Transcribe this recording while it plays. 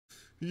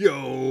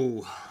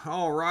Yo,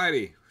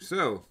 alrighty.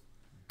 So,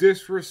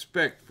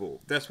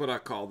 disrespectful. That's what I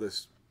call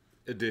this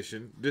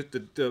edition.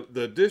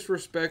 The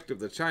disrespect of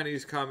the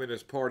Chinese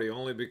Communist Party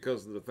only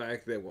because of the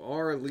fact that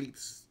our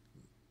elites?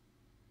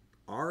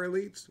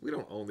 We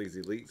don't own these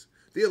elites.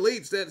 The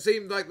elites that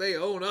seem like they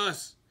own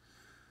us.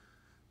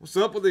 What's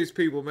up with these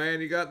people,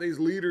 man? You got these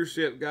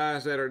leadership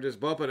guys that are just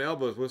bumping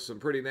elbows with some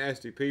pretty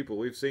nasty people.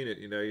 We've seen it.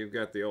 You've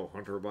got the old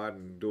Hunter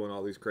Biden doing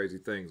all these crazy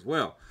things.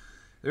 Well,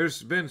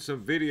 there's been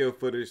some video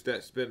footage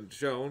that's been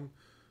shown,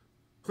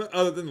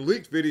 other than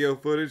leaked video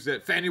footage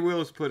that Fannie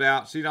Willis put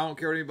out. She don't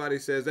care what anybody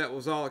says. That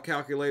was all a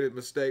calculated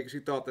mistake. She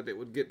thought that it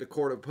would get the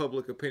court of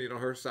public opinion on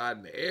her side,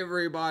 and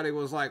everybody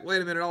was like,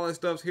 wait a minute, all that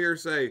stuff's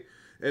hearsay.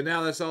 And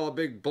now that's all a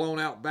big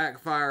blown out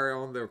backfire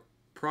on the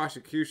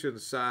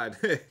prosecution's side.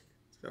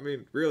 I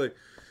mean, really,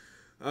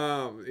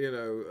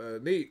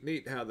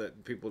 neat how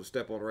that people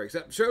step on rakes.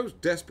 That shows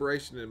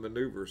desperation in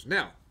maneuvers.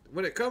 Now,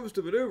 when it comes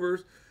to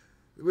maneuvers,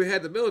 we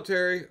had the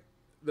military,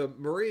 the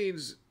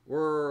Marines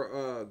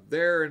were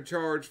there in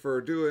charge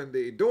for doing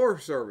the door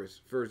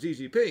service for Xi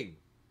Jinping,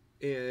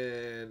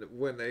 and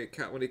when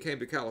he came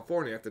to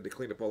California after they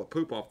cleaned up all the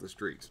poop off the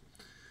streets.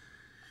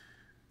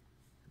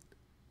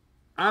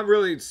 I'm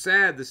really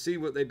sad to see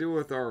what they do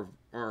with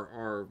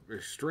our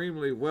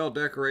extremely well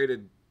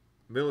decorated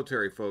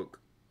military folk.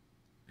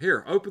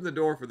 Here, open the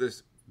door for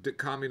this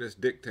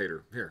communist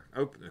dictator. Here,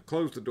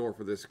 close the door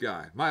for this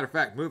guy. Matter of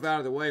fact, move out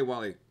of the way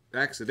while he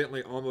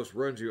accidentally almost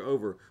runs you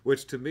over,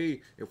 which to me,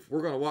 if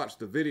we're going to watch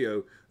the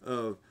video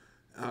of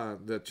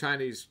the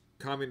Chinese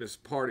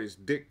Communist Party's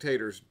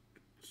dictators,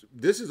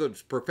 this is a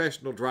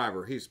professional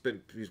driver. He's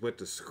went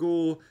to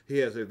school. He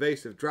has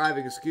evasive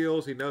driving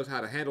skills. He knows how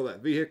to handle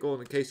that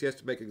vehicle in case he has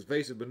to make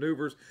evasive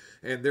maneuvers.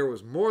 And there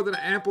was more than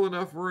ample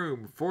enough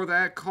room for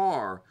that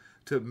car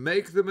to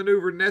make the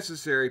maneuver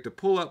necessary to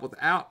pull up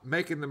without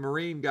making the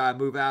Marine guy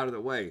move out of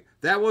the way.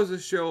 That was a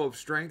show of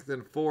strength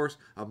and force,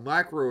 a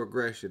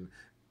microaggression.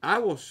 I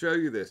will show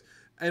you this.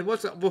 And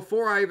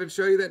before I even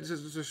show you that, this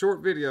is just a short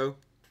video,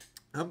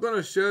 I'm going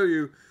to show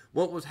you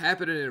what was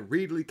happening in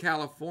Reedley,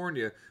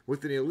 California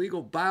with an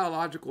illegal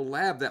biological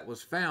lab that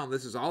was found.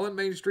 This is all in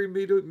mainstream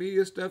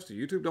media stuff, so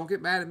YouTube don't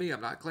get mad at me.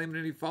 I'm not claiming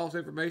any false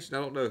information. I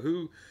don't know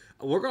who.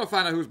 We're going to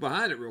find out who's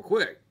behind it real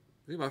quick.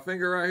 See my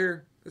finger right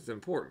here? It's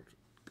important.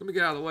 Let me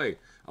get out of the way.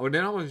 Oh, and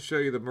then I'm going to show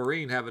you the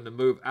Marine having to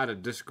move out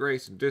of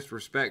disgrace and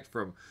disrespect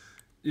from,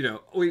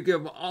 we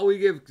give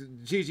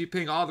Xi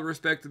Jinping all the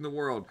respect in the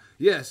world.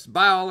 Yes,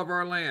 buy all of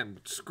our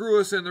land. Screw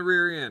us in the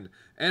rear end.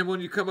 And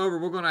when you come over,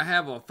 we're going to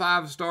have a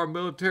 5-star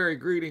military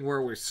greeting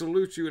where we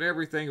salute you and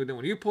everything. But then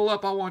when you pull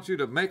up, I want you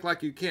to make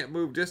like you can't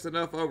move just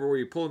enough over where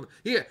you pull.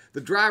 Yeah,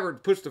 the driver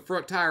puts the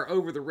front tire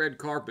over the red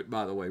carpet,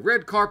 by the way.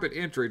 Red carpet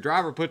entry.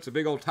 Driver puts a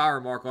big old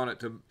tire mark on it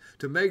to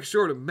make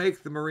sure to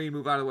make the Marine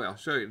move out of the way. I'll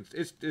show you.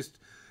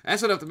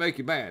 That's enough to make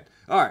you mad.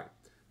 All right.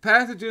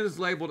 Pathogens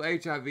labeled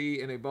HIV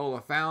and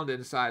Ebola found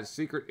inside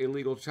secret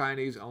illegal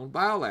Chinese-owned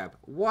biolab.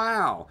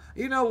 Wow.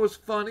 You know what's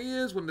funny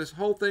is when this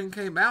whole thing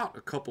came out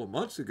a couple of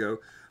months ago,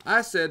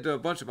 I said to a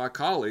bunch of my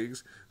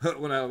colleagues,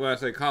 when I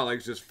say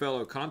colleagues, just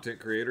fellow content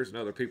creators and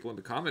other people in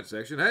the comment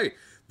section, hey,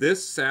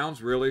 this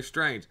sounds really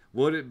strange.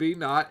 Would it be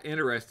not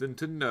interesting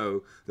to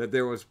know that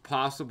there was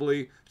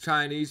possibly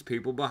Chinese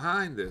people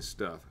behind this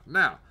stuff?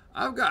 Now,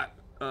 I've got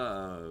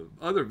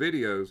other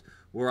videos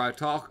where I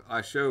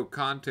show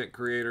content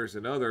creators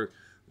and other,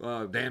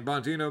 Dan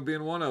Bongino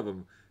being one of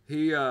them.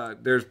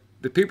 There's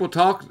the people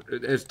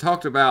has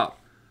talked about,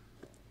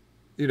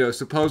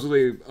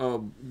 supposedly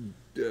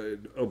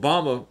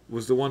Obama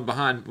was the one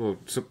behind. Well,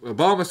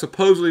 Obama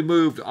supposedly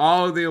moved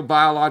all of the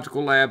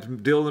biological labs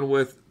dealing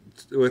with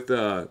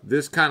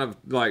this kind of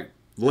like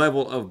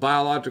level of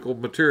biological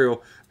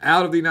material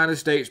out of the United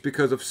States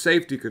because of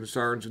safety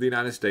concerns of the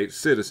United States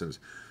citizens.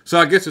 So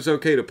I guess it's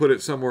okay to put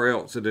it somewhere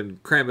else and then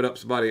cram it up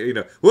somebody.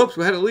 Whoops,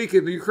 we had a leak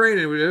in the Ukraine,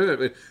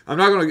 and I'm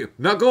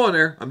not going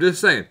there. I'm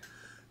just saying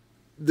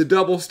the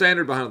double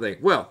standard behind the thing.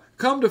 Well,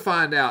 come to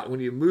find out, when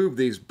you move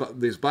these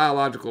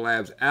biological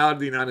labs out of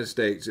the United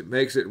States, it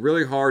makes it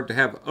really hard to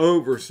have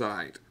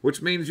oversight,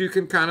 which means you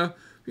can kind of,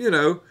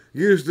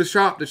 use the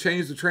shop to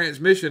change the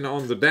transmission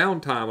on the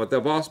downtime with the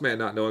boss man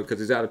not knowing because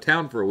he's out of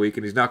town for a week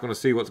and he's not going to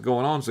see what's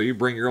going on. So you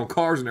bring your own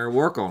cars in there and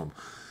work on them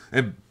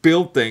and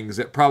build things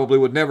that probably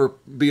would never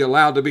be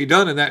allowed to be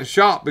done in that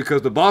shop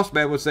because the boss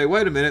man would say,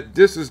 wait a minute,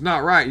 this is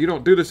not right. You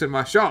don't do this in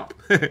my shop.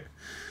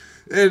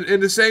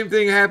 And the same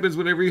thing happens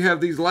whenever you have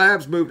these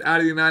labs moved out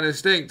of the United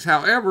States.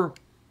 However,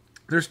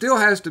 there still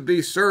has to be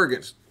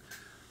surrogates.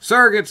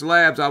 Surrogates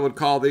labs, I would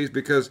call these,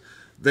 because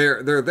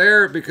they're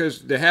there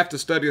because they have to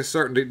study a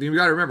certain. You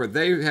got to remember,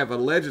 they have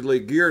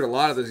allegedly geared a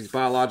lot of these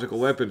biological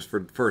weapons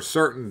for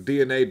certain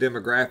DNA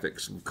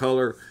demographics,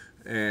 color,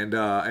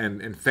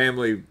 and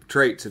family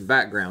traits and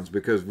backgrounds,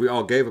 because we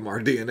all gave them our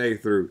DNA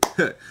through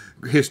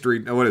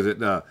history. What is it?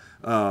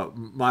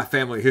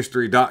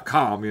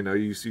 myfamilyhistory.com.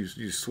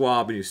 You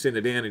swab and you send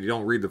it in, and you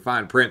don't read the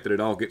fine print that it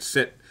all gets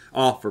sent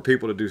off for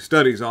people to do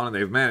studies on, and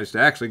they've managed to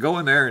actually go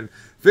in there and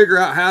figure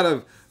out how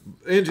to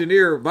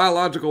engineer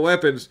biological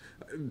weapons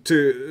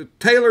to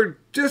tailored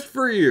just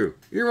for you.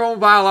 Your own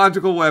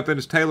biological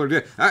weapons tailored.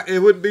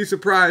 It wouldn't be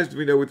surprised,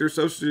 with your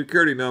social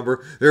security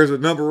number, there's a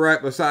number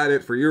right beside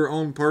it for your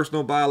own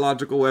personal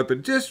biological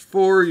weapon just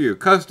for you.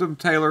 Custom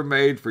tailor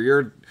made for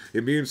your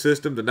immune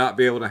system to not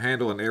be able to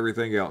handle and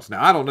everything else.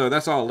 Now, I don't know.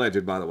 That's all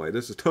alleged, by the way.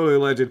 This is totally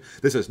alleged.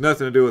 This has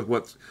nothing to do with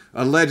what's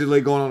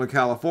allegedly going on in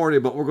California,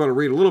 but we're going to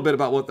read a little bit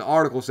about what the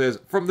article says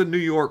from the New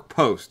York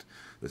Post.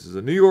 This is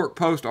a New York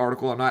Post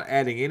article. I'm not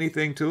adding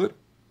anything to it.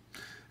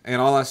 And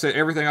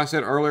everything I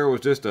said earlier was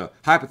just a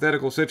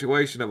hypothetical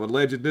situation of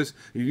allegedness.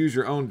 You use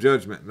your own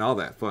judgment and all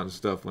that fun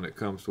stuff when it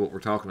comes to what we're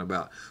talking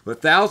about. But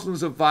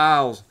thousands of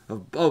vials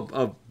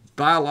of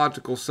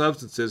biological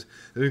substances,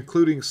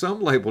 including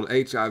some labeled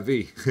HIV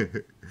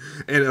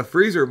and a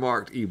freezer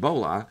marked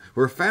Ebola,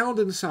 were found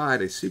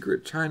inside a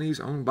secret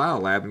Chinese-owned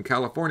biolab in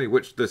California,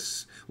 which the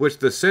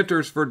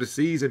Centers for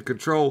Disease and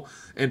Control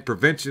and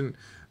Prevention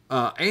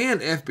and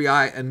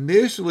FBI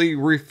initially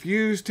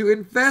refused to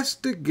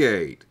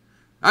investigate.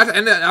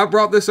 I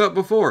brought this up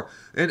before,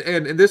 and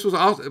this was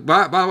also,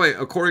 by the way,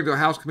 according to a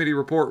House Committee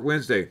report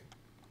Wednesday,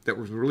 that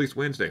was released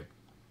Wednesday.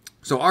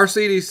 So our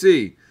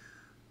CDC,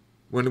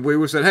 when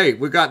we said, hey,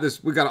 we got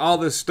all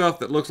this stuff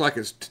that looks like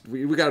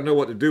we got to know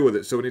what to do with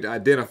it, so we need to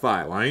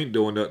identify it. Well, I ain't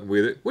doing nothing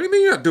with it. What do you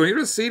mean you're not doing it? You're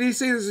the CDC.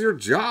 This is your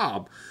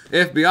job.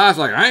 FBI's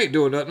like, I ain't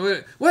doing nothing with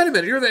it. Wait a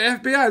minute, you're the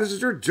FBI. This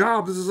is your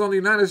job. This is on the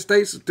United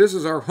States. This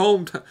is our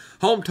home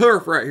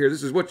turf right here.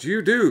 This is what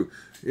you do,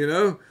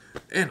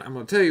 And I'm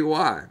gonna tell you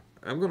why.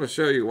 I'm going to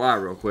show you why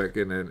real quick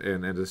in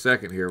a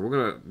second here.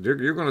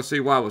 You're going to see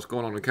why what's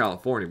going on in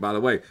California. By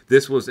the way,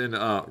 this was in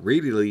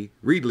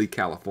Reedley,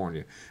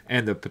 California,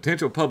 and the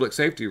potential public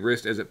safety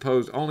risk as it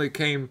posed only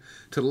came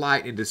to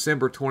light in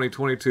December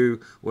 2022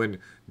 when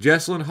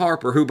Jessalyn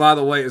Harper, who by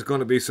the way is going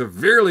to be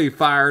severely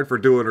fired for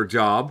doing her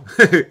job.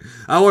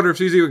 I wonder if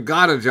she's even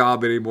got a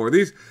job anymore.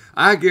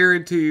 I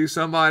guarantee you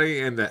somebody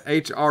in the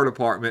HR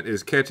department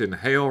is catching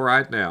hell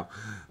right now.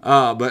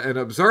 But an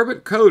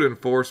observant code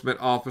enforcement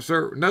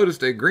officer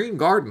noticed a green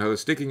garden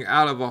hose sticking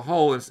out of a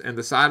hole in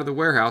the side of the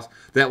warehouse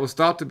that was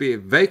thought to be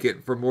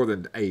vacant for more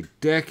than a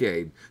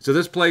decade. So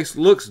this place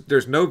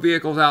there's no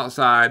vehicles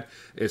outside.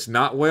 It's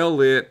not well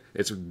lit.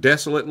 It's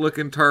desolate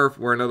looking turf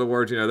where, in other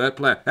words,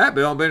 that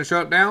building been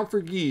shut down for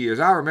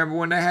years. I remember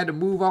when they had to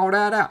move all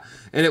that out.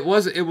 And it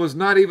was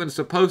not even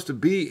supposed to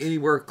be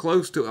anywhere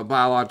close to a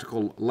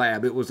biological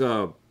lab. It was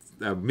a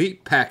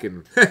meat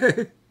packing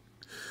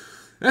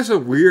That's a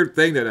weird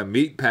thing that a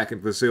meat packing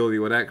facility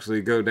would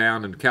actually go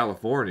down in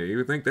California. You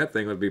would think that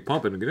thing would be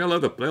pumping. They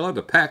love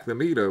to pack the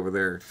meat over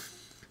there.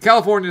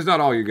 California's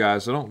not all you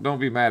guys, so don't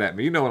be mad at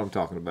me. You know what I'm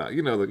talking about.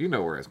 You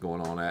know where it's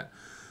going on at.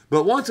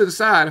 But once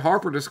inside,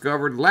 Harper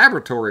discovered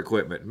laboratory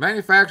equipment,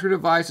 manufacturing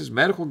devices,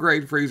 medical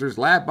grade freezers,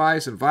 lab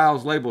ice, and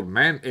vials labeled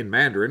in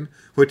Mandarin,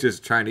 which is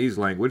Chinese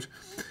language,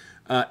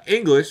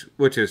 English,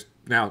 which is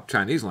now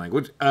Chinese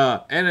language,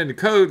 and in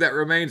code that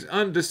remains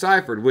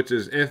undeciphered, which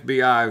is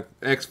FBI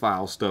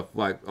X-Files stuff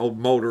like Old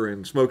Mulder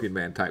and Smoking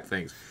Man type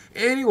things.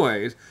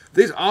 Anyways,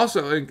 she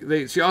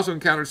also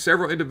encountered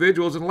several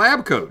individuals in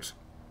lab coats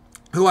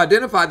who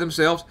identified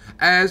themselves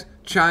as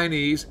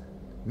Chinese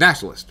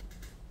nationalists.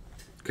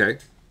 Okay,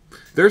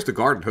 there's the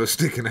garden hose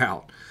sticking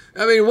out.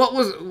 I mean, what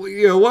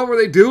were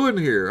they doing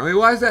here? I mean,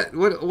 why is that?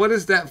 What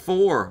is that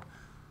for?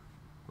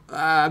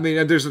 I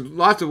mean, there's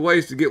lots of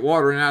ways to get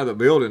water in and out of the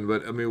building,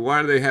 but I mean,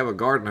 why do they have a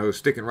garden hose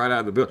sticking right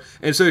out of the building?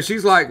 And so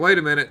she's like, wait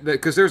a minute,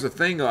 because there's a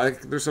thing,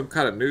 like there's some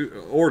kind of new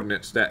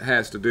ordinance that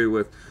has to do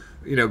with,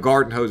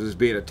 garden hoses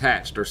being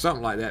attached or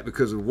something like that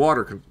because of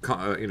water,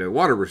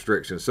 water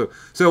restrictions.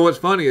 So what's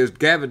funny is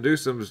Gavin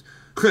Newsom's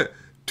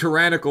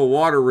tyrannical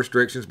water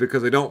restrictions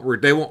because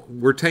they won't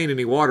retain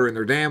any water in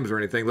their dams or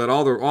anything. Let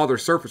all their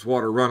surface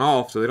water run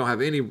off, so they don't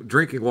have any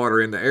drinking water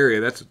in the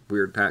area. That's a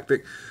weird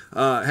tactic.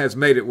 Has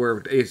made it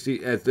where, as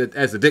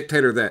the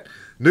dictator that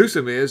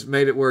Newsom is,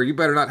 made it where you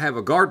better not have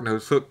a garden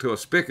hose hooked to a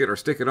spigot or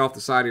stick it off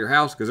the side of your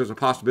house because there's a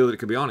possibility it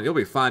could be on it. You'll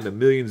be fined $1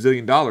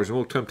 zillion and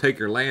we'll come take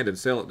your land and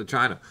sell it to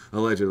China,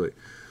 allegedly.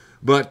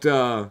 But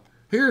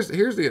here's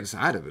the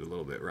inside of it a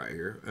little bit right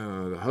here.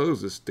 The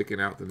hose is sticking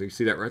out. You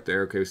see that right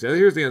there? Okay, so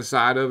here's the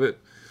inside of it.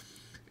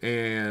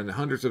 And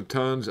hundreds of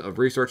tons of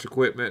research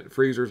equipment,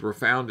 freezers were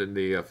found in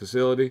the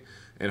facility.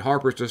 And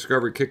Harper's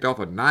discovery kicked off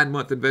a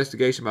 9-month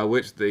investigation by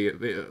which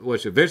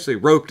which eventually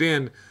roped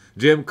in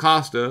Jim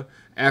Costa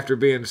after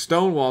being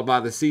stonewalled by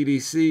the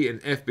CDC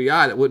and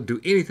FBI that wouldn't do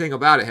anything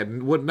about it,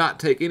 would not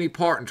take any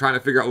part in trying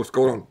to figure out what's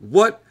going on.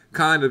 What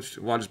kind of...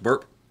 Well, I just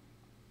burped.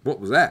 What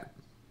was that?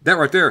 That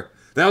right there.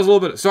 That was a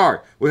little bit... Sorry.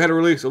 We had to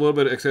release a little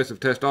bit of excessive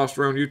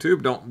testosterone,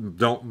 YouTube.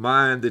 Don't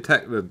mind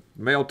the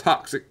male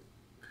toxic,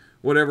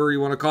 whatever you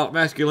want to call it,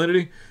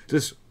 masculinity.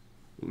 Just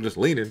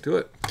lean into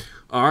it.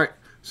 All right.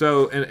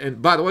 So,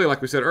 and by the way,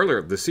 like we said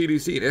earlier, the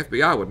CDC and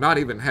FBI would not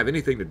even have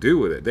anything to do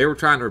with it. They were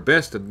trying their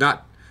best to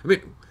not... I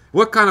mean,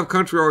 what kind of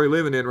country are we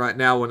living in right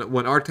now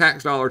when our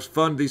tax dollars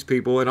fund these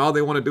people and all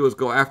they want to do is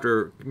go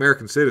after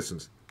American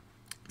citizens?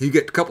 You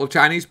get a couple of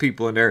Chinese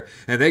people in there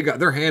and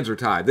their hands are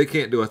tied. They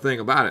can't do a thing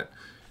about it.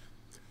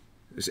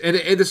 And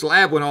this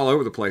lab went all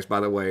over the place, by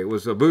the way. It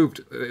was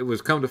moved. It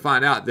was come to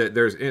find out that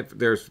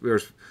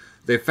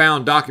they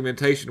found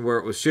documentation where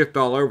it was shipped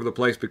all over the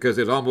place because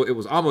it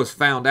was almost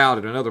found out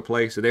in another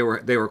place, and they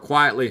were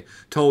quietly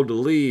told to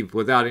leave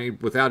without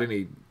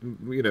any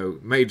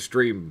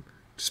mainstream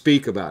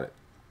speak about it.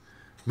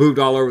 Moved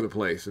all over the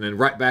place, and then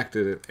right back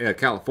to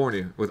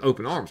California with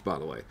open arms, by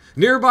the way.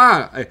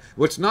 Nearby,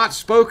 what's not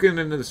spoken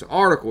in this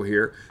article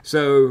here,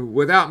 so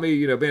without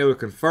me being able to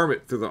confirm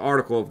it through the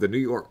article of the New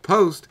York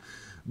Post,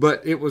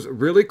 but it was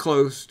really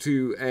close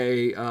to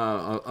a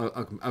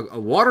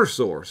water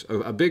source,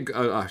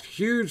 a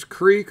huge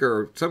creek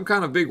or some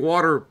kind of big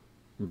water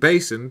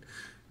basin,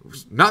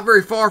 not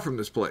very far from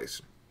this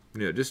place.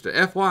 Just a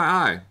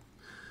FYI.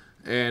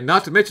 And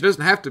not to mention, it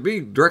doesn't have to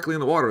be directly in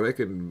the water.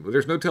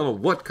 There's no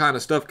telling what kind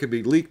of stuff can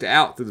be leaked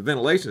out through the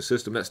ventilation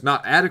system that's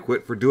not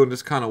adequate for doing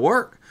this kind of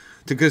work.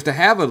 Because to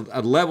have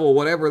a level,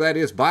 whatever that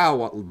is,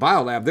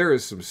 biolab, there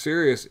is some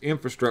serious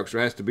infrastructure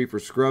that has to be for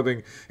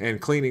scrubbing and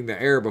cleaning the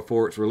air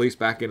before it's released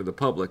back into the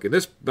public.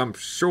 And I'm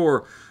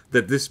sure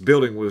that this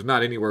building was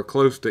not anywhere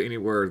close to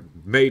anywhere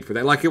made for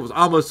that. Like, it was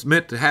almost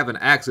meant to have an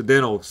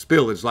accidental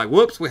spillage. Like,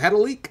 whoops, we had a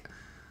leak.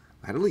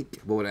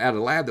 But at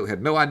a lab that we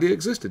had no idea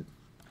existed.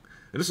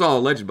 And this is all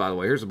alleged, by the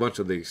way. Here's a bunch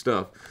of the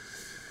stuff.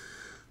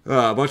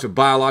 A bunch of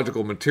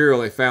biological material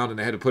they found, and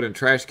they had to put in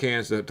trash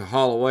cans to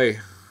haul away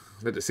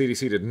that the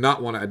CDC did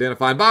not want to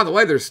identify. And by the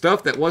way, there's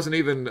stuff that wasn't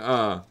even,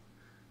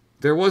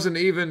 there was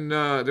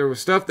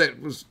stuff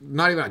that was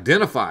not even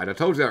identified. I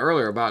told you that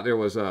earlier about there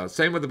was,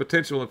 same with the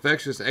potential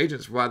infectious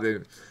agents by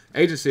the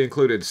agency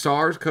included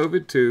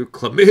SARS-CoV-2,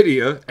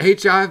 chlamydia,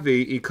 HIV,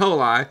 E.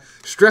 coli,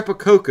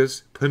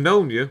 streptococcus,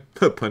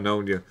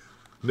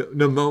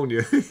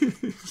 pneumonia.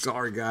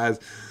 Sorry, guys.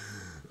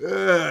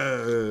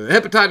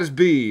 Hepatitis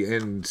B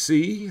and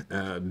C,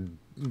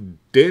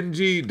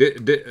 dengue,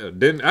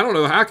 I don't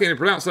know how can you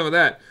pronounce some of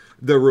that.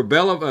 The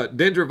rubella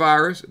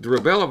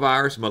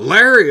virus,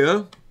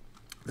 malaria.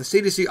 The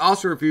CDC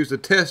also refused to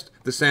test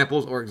the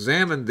samples or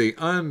examine the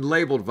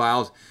unlabeled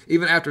vials,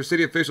 even after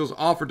city officials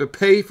offered to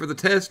pay for the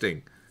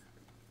testing.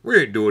 We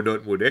ain't doing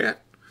nothing with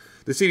that.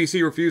 The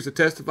CDC refused to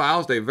test the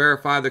vials. They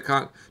verified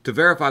to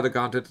verify the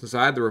contents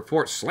inside. The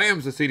report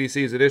slams the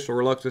CDC's initial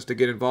reluctance to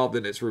get involved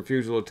in its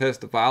refusal to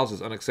test the vials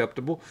as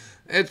unacceptable.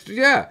 And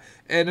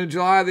in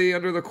July,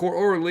 under the court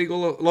order,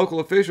 local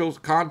officials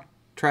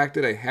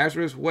contracted a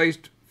hazardous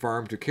waste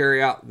firm to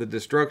carry out the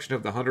destruction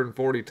of the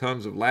 140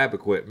 tons of lab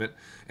equipment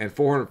and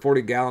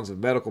 440 gallons of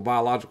medical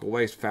biological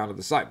waste found at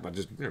the site. But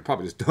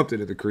probably just dumped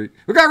it in the creek.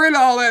 We got rid of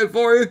all that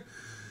for you.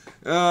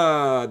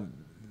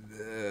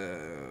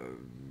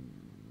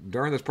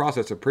 During this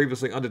process, a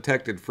previously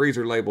undetected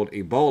freezer-labeled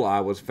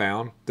Ebola was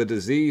found. The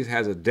disease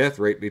has a death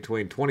rate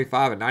between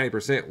 25 and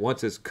 90%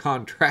 once it's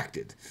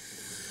contracted.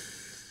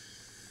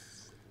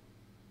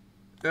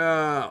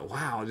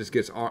 Wow, this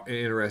gets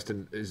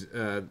interesting.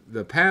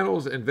 The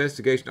panel's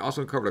investigation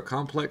also uncovered a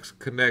complex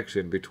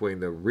connection between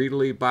the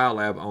Reedley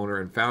Biolab owner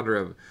and founder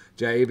of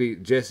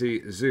Jiebi Jesse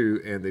Zhu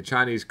and the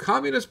Chinese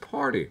Communist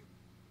Party.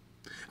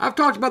 I've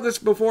talked about this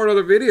before in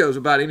other videos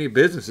about any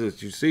businesses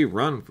that you see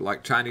run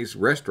like Chinese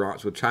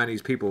restaurants with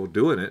Chinese people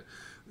doing it.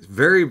 It's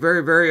very,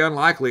 very, very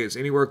unlikely it's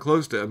anywhere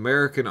close to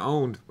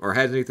American-owned or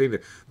has anything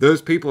to...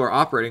 Those people are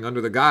operating under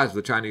the guise of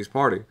the Chinese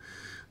Party.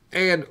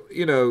 And,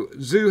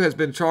 Zhu has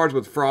been charged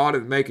with fraud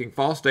and making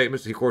false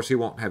statements. Of course, he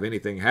won't have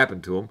anything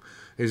happen to him.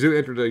 Zhu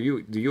entered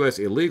the U.S.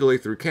 illegally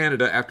through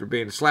Canada after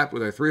being slapped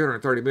with a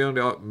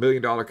 $330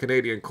 million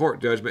Canadian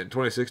court judgment in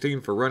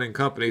 2016 for running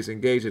companies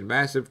engaged in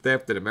massive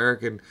theft and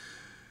American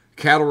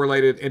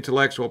cattle-related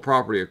intellectual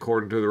property,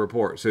 according to the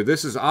report. So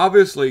this is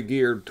obviously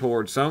geared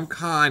towards some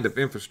kind of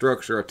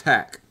infrastructure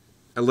attack,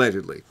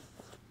 allegedly.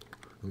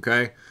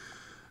 Okay?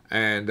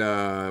 And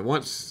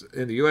once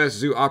in the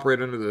U.S., Zhu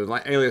operated under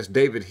the alias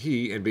David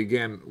He and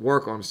began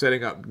work on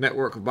setting up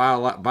network of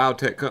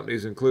biotech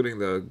companies, including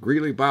the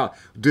Greeley Bio...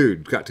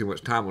 Dude, got too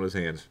much time on his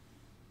hands.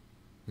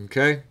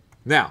 Okay?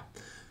 Now,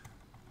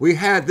 we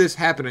had this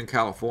happen in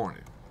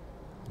California.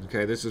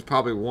 Okay, this is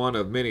probably one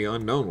of many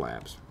unknown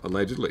labs,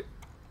 allegedly.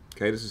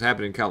 Okay, this is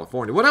happening in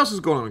California. What else is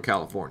going on in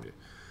California?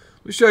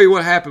 Let me show you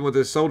what happened with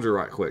this soldier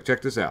right quick.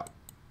 Check this out.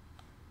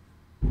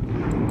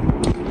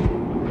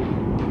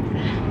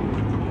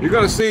 You're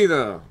going to see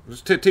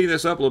just to tee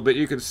this up a little bit,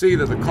 you can see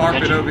that the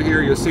carpet over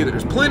here, you'll see that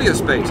there's plenty of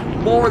space,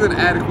 more than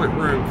adequate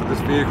room for this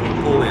vehicle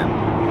to pull in.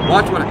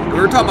 Watch what,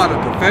 we're talking about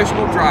a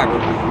professional driver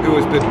who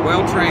has been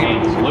well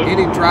trained in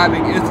any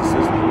driving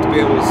instances to be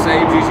able to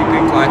save Xi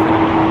Jinping's life in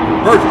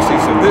an emergency,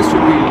 so this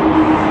should be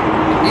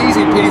an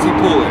easy peasy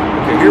pull in.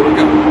 Okay, here we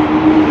go.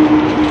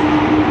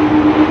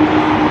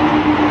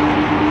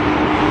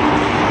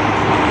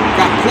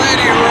 Got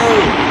plenty of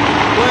room.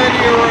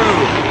 Plenty of room.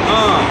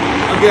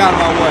 Now get out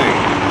of my way.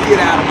 Get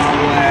out of my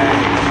way.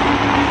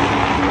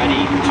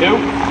 Ready, 2.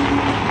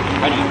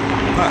 Ready.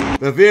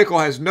 The vehicle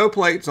has no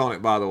plates on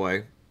it, by the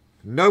way.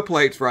 No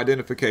plates for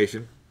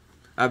identification.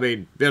 I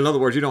mean, in other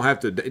words, you don't have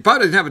to... It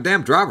probably doesn't have a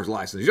damn driver's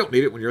license. You don't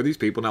need it when you're these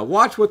people. Now,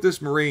 watch what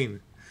this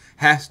Marine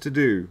has to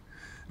do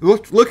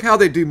Look how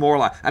they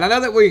demoralize. And I know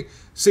that we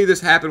see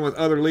this happen with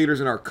other leaders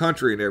in our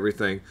country and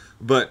everything,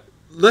 but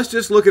let's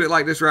just look at it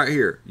like this right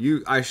here.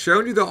 I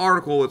showed you the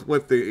article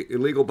with the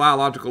illegal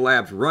biological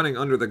labs running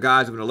under the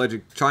guise of an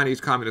alleged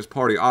Chinese Communist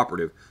Party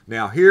operative.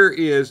 Now here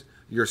is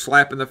your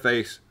slap in the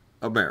face,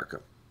 America.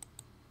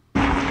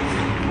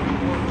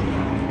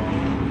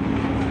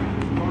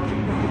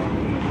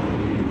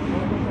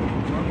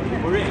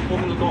 We're in.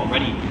 Open the door.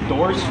 Ready.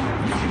 Doors.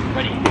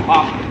 Ready.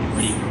 Off.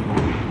 Ready.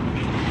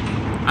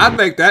 I'd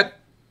make that.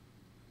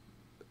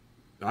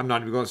 I'm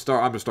not even going to start.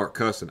 I'm going to start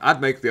cussing.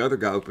 I'd make the other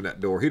guy open that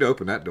door. He'd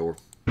open that door.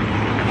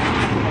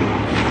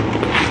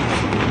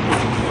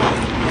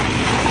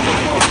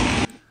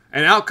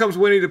 And out comes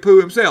Winnie the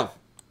Pooh himself.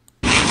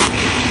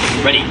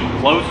 Ready.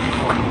 Close.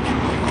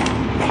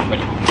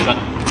 Ready. Shut.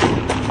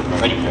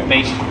 Ready.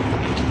 Face.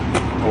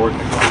 Forward.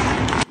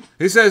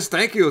 He says,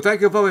 thank you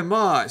very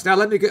much. Now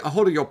let me get a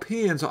hold of your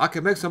pen so I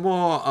can make some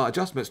more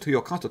adjustments to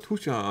your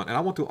constitution. And I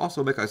want to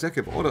also make an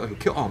executive order to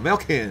kill all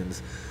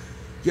Americans.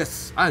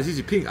 Yes, I am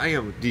Xi Jinping. I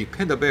am the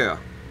Panda Bear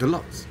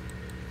Deluxe.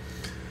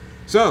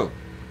 So,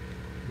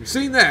 you've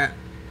seen that.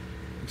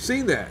 You've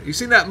seen that. You've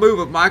seen that move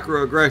of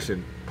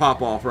microaggression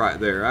pop off right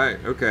there,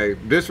 right? Okay,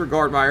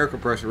 disregard my air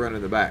compressor running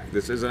in the back.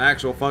 This is an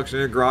actual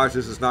functioning garage.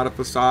 This is not a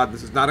facade.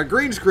 This is not a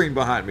green screen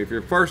behind me. If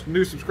you're first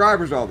new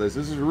subscribers to all this,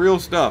 this is real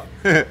stuff.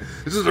 This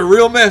is a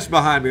real mess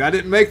behind me. I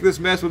didn't make this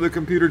mess with a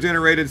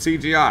computer-generated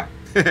CGI.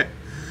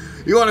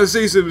 You want to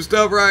see some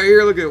stuff right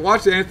here?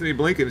 Watch Anthony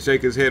Blinken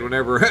shake his head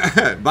whenever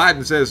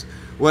Biden says,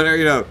 whatever,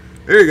 you know,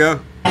 there you go.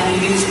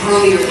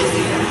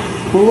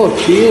 Well, look,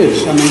 he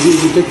is. I mean,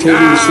 he's a dictator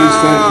in the sense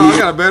that I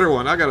got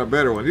a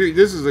better one.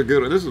 This is a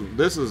good one.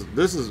 This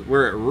is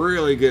where it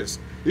really gets.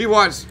 You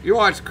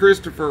watch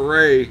Christopher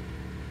Wray.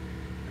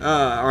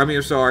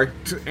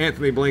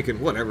 Anthony Blinken.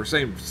 Whatever.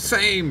 Same.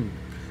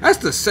 That's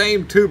the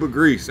same tube of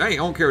grease. I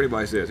don't care what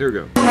anybody says. Here we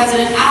go.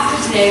 President,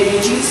 after today,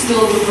 would you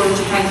still refer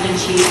to President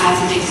Xi as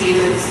a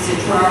dictator? This is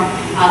a term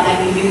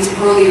that you used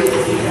earlier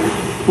this year.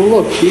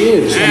 Well, look, he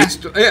is.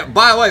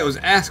 By the way, it was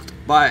asked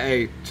by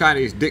a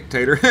Chinese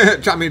dictator.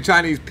 I mean,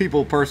 Chinese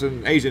people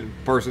person, Asian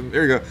person.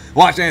 There you go.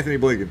 Watch Anthony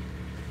Blinken.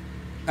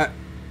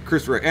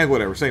 Christopher Wray, and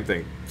whatever. Same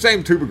thing.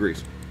 Same tube of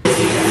grease.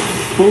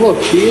 Well,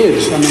 look, he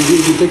is. I mean,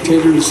 he's a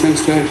dictator in the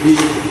sense that he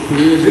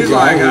is He's a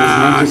guy like, who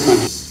runs the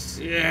country.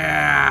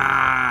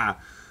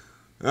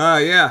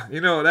 Yeah,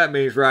 you know what that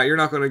means, right? You're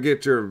not going to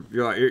get they're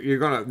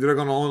going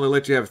to only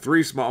let you have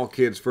 3 small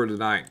kids for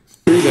tonight.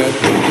 That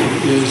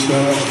is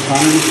a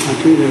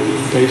country that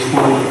is based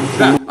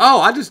on.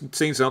 Oh, I just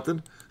seen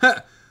something.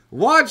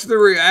 Watch the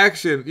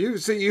reaction. You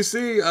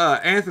see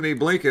Anthony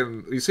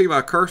Blinken. You see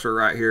my cursor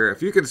right here.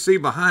 If you can see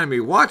behind me,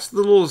 watch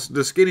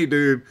the skinny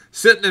dude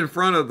sitting in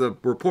front of the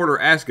reporter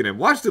asking him.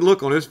 Watch the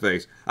look on his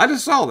face. I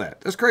just saw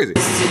that. That's crazy.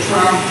 This is a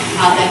term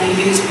that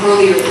you used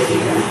earlier this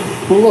year.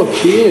 Well, look,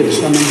 he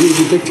is. I mean, he's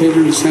a dictator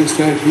in the sense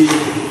that he is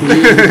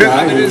a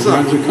guy who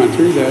runs a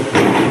country that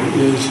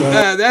is.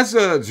 That's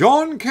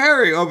John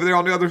Kerry over there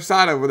on the other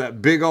side of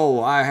that big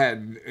old. I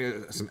had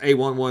some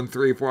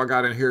A113 before I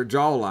got in here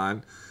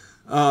jawline.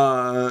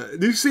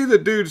 You see the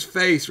dude's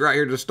face right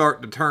here just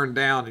start to turn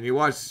down, and you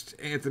watch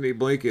Anthony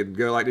Blinken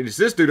go like, "Is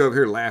this dude over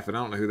here laughing?" I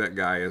don't know who that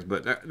guy is,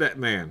 but that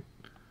man.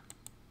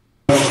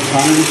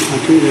 Communist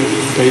country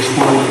that's based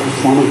on a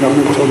form of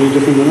government totally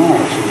different than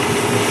ours.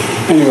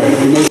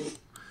 Anyway,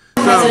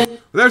 so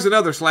there's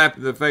another slap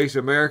in the face,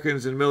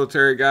 Americans and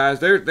military guys.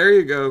 There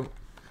you go.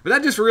 But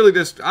that just really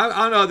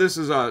I know this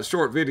is a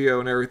short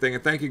video and everything,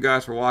 and thank you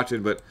guys for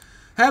watching, but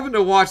having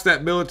to watch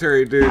that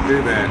military dude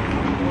do that,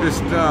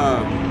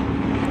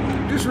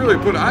 just really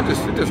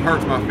it just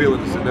hurts my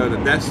feelings to know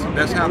that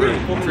that's how they're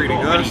treating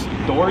us.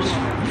 Doors.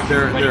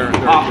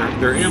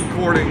 They're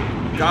importing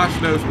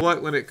gosh knows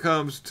what when it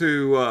comes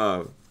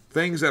to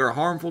things that are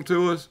harmful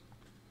to us,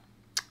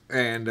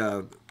 and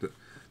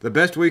the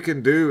best we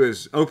can do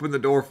is open the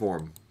door for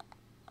them.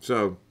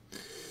 So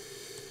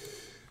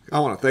I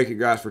want to thank you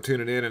guys for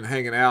tuning in and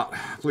hanging out.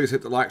 Please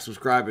hit the like,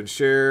 subscribe, and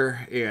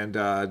share. And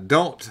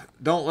don't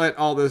let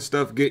all this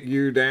stuff get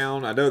you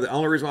down. I know the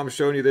only reason why I'm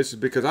showing you this is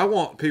because I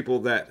want people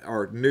that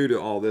are new to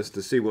all this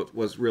to see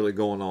what's really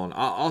going on.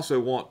 I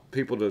also want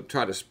people to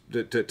try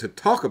to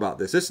talk about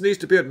this. This needs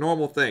to be a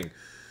normal thing.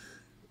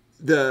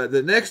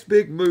 The next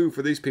big move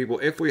for these people,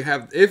 if we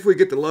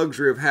get the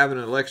luxury of having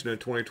an election in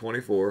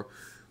 2024.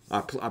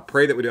 I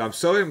pray that we do. I'm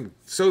so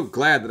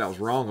glad that I was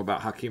wrong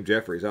about Hakeem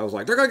Jeffries. I was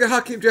like, they're going to get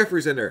Hakeem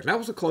Jeffries in there. And that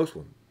was a close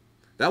one.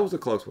 That was a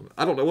close one.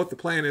 I don't know what the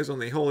plan is on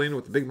the whole end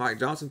with the big Mike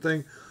Johnson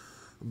thing.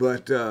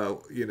 But, I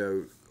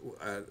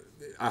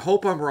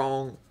hope I'm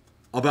wrong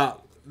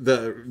about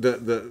I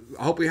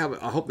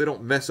hope they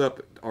don't mess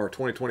up our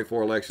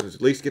 2024 elections.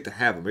 At least get to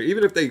have them.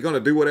 Even if they're going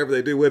to do whatever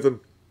they do with them,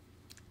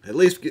 at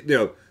least get,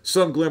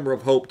 some glimmer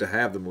of hope to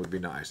have them would be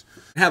nice.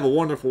 Have a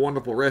wonderful,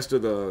 wonderful rest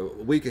of the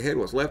week ahead.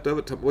 What's left of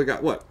it? We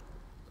got what?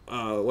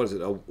 What is it?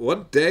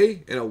 One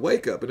day and a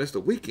wake up, and it's the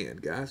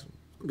weekend, guys.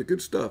 It'll be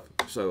good stuff.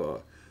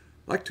 So,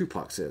 like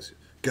Tupac says,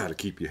 gotta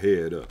keep your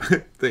head up.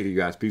 Thank you,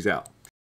 guys. Peace out.